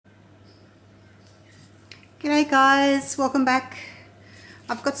G'day guys, welcome back.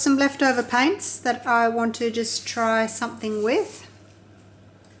 I've got some leftover paints that I want to just try something with.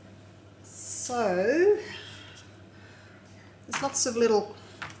 So there's lots of little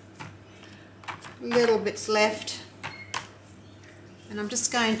bits left, and I'm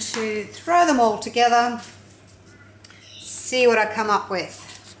just going to throw them all together, see what I come up with.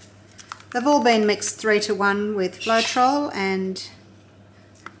 They've all been mixed 3-to-1 with floetrol and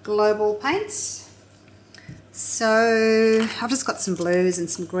global paints. So I've just got some blues and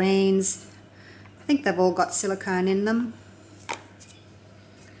some greens. I think they've all got silicone in them.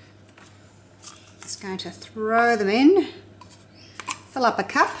 Just going to throw them in, fill up a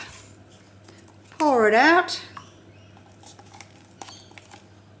cup, pour it out,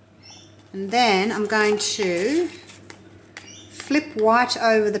 and then I'm going to flip white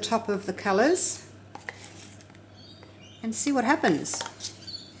over the top of the colours and see what happens.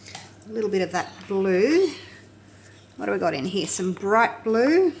 A little bit of that blue. What do we got in here? Some bright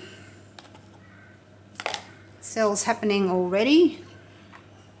blue. Cells happening already.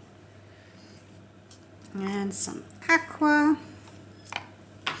 And some aqua.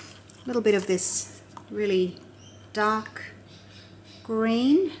 A little bit of this really dark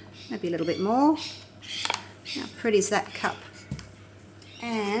green. Maybe a little bit more. How pretty is that cup?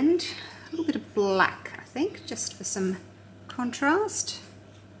 And a little bit of black, I think, just for some contrast.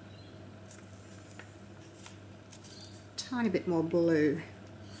 Tiny bit more blue.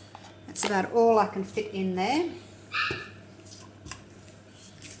 That's about all I can fit in there.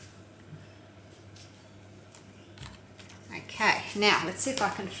 Okay, now let's see if I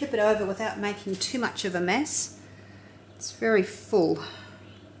can flip it over without making too much of a mess. It's very full.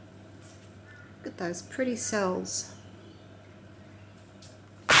 Look at those pretty cells.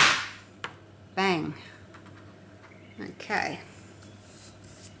 Bang. Okay.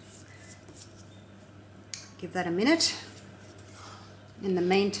 Give that a minute. In the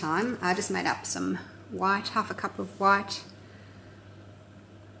meantime, I just made up some white, half a cup of white.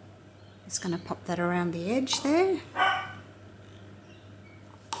 Just going to pop that around the edge there.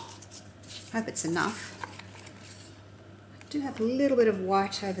 Hope it's enough. I do have a little bit of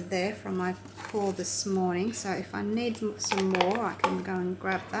white over there from my pour this morning, so if I need some more, I can go and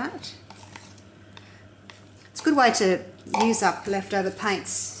grab that. It's a good way to use up leftover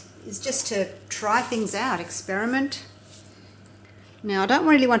paints, is just to try things out, experiment. Now I don't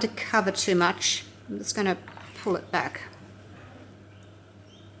really want to cover too much. I'm just going to pull it back.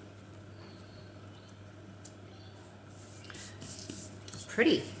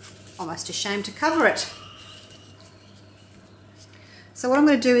 Pretty. Almost ashamed to cover it. So what I'm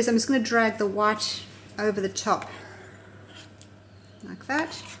going to do is I'm just going to drag the white over the top. Like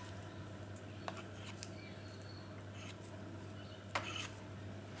that.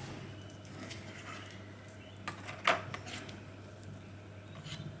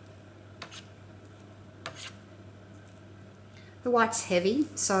 The white's heavy,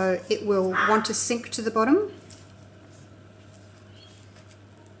 so it will want to sink to the bottom.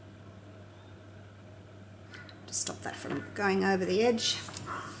 Just stop that from going over the edge.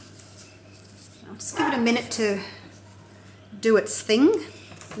 I'll just give it a minute to do its thing.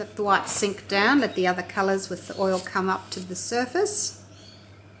 Let the white sink down, let the other colours with the oil come up to the surface.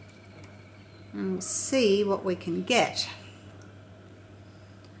 And we'll see what we can get.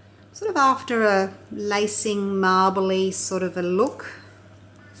 Sort of after a lacing, marbly sort of a look.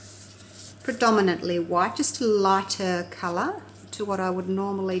 Predominantly white, just a lighter colour to what I would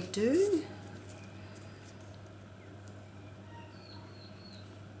normally do.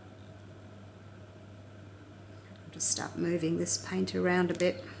 I'll just start moving this paint around a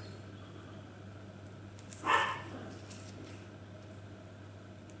bit.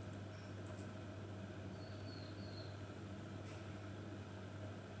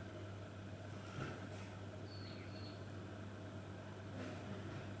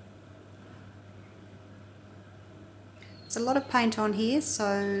 There's a lot of paint on here,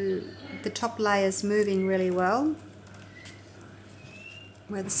 so the top layer's moving really well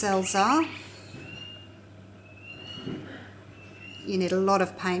where the cells are. You need a lot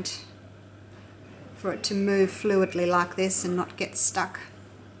of paint for it to move fluidly like this and not get stuck.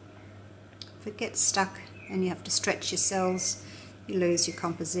 If it gets stuck and you have to stretch your cells, you lose your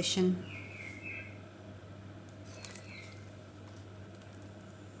composition.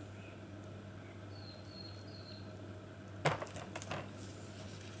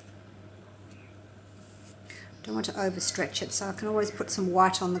 Don't want to overstretch it, so I can always put some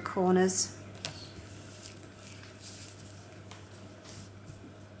white on the corners.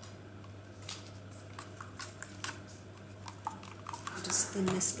 Just thin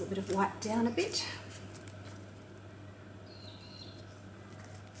this little bit of white down a bit.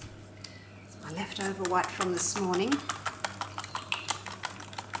 my leftover white from this morning.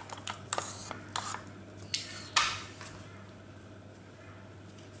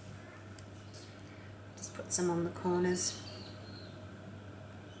 Just put some on the corners.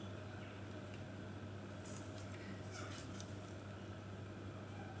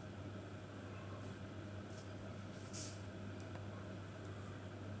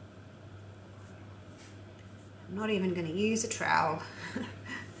 I'm not even going to use a trowel.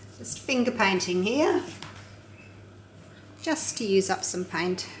 Just finger painting here, just to use up some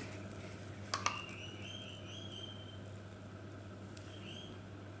paint.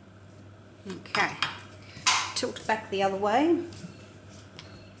 Okay, tilt back the other way.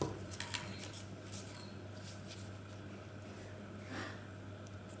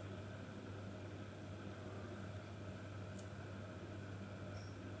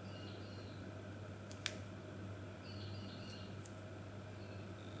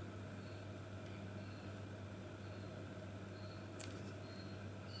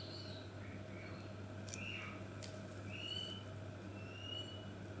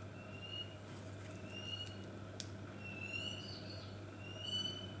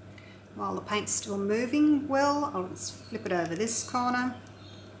 While the paint's still moving well, I'll just flip it over this corner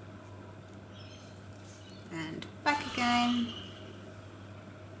and back again.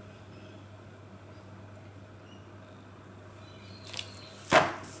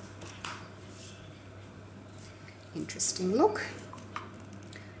 Interesting look.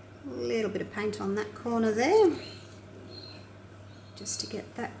 A little bit of paint on that corner there, just to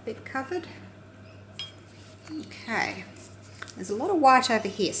get that bit covered. Okay. There's a lot of white over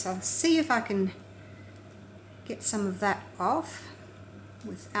here, so I'll see if I can get some of that off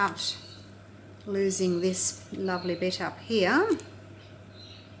without losing this lovely bit up here.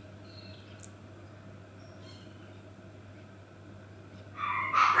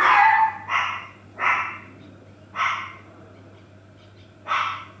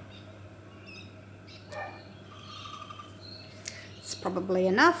 It's probably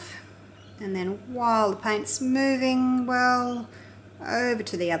enough. And then while the paint's moving well, over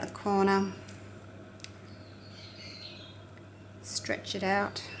to the other corner, stretch it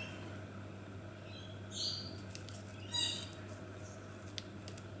out.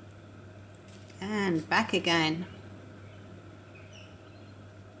 And back again.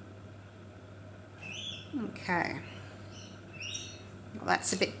 Okay. Well,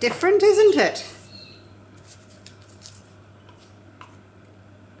 that's a bit different, isn't it?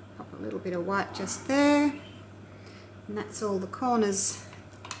 A little bit of white just there, and that's all the corners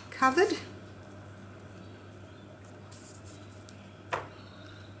covered.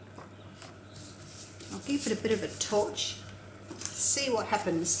 I'll give it a bit of a torch, see what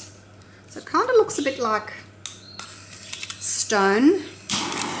happens. So it kind of looks a bit like stone,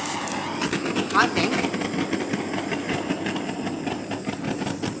 I think.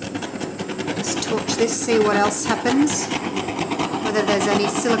 Just torch this, see what else happens. Whether there's any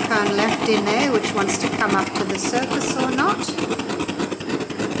silicone left in there which wants to come up to the surface or not.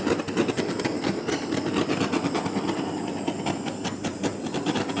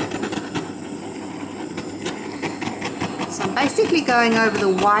 So I'm basically going over the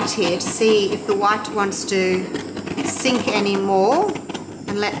white here to see if the white wants to sink any more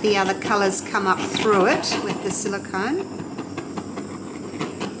and let the other colours come up through it with the silicone.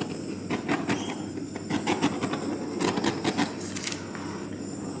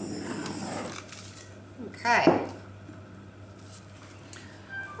 Okay.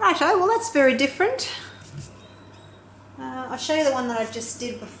 Righto, well that's very different. I'll show you the one that I just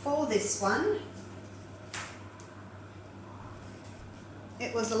did before this one.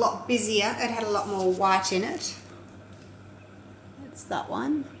 It was a lot busier, it had a lot more white in it. That's that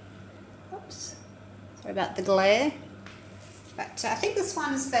one. Oops, sorry about the glare. But I think this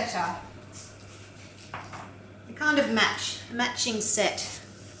one's better. They kind of match, a matching set.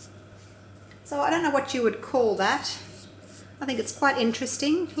 So I don't know what you would call that. I think it's quite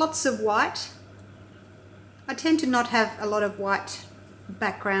interesting. Lots of white. I tend to not have a lot of white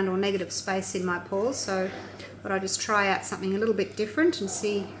background or negative space in my pours, so but I just try out something a little bit different and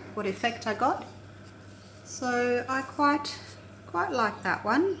see what effect I got. So I quite like that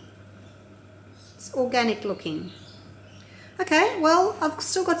one. It's organic looking. Okay, well I've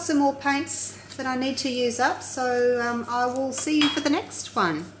still got some more paints that I need to use up, so I will see you for the next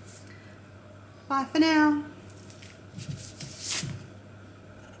one. Bye for now.